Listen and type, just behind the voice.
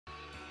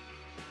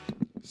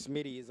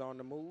Smitty is on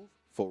the move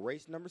for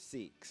race number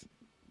 6.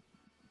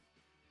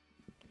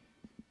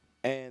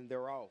 And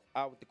they're off.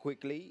 Out with the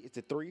quick lead. It's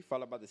the 3,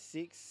 followed by the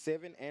 6,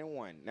 7, and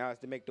 1. Now as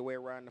they make their way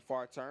around the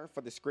far turn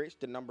for the scratch,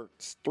 the number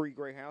 3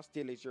 Greyhound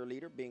still is your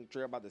leader, being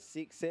trailed by the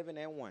 6, 7,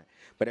 and 1.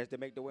 But as they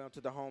make their way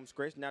onto the home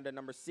stretch, now the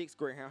number 6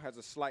 Greyhound has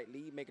a slight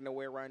lead, making their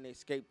way around the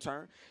escape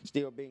turn,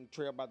 still being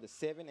trailed by the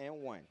 7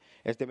 and 1.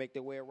 As they make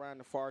their way around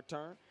the far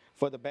turn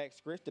for the back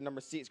stretch, the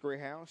number 6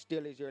 Greyhound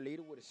still is your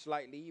leader with a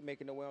slight lead,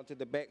 making their way onto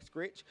the back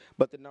stretch.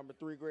 But the number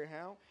 3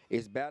 Greyhound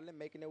is battling,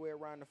 making their way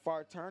around the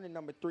far turn. And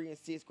number 3 and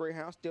 6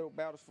 Greyhound still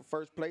battles for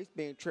first place,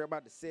 being trailed by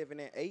the 7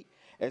 and 8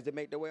 as they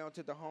make their way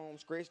onto the home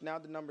stretch. Now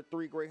the number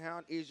 3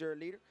 Greyhound is your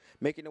leader,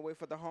 making their way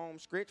for the home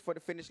stretch. For the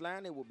finish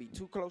line, it will be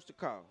too close to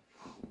call.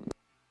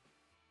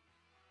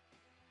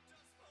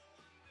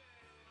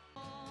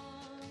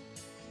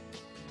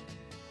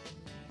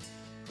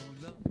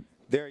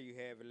 There you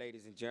have it,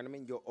 ladies and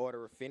gentlemen. Your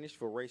order of finish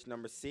for race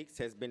number 6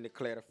 has been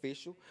declared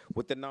official,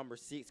 with the number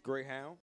 6 Greyhound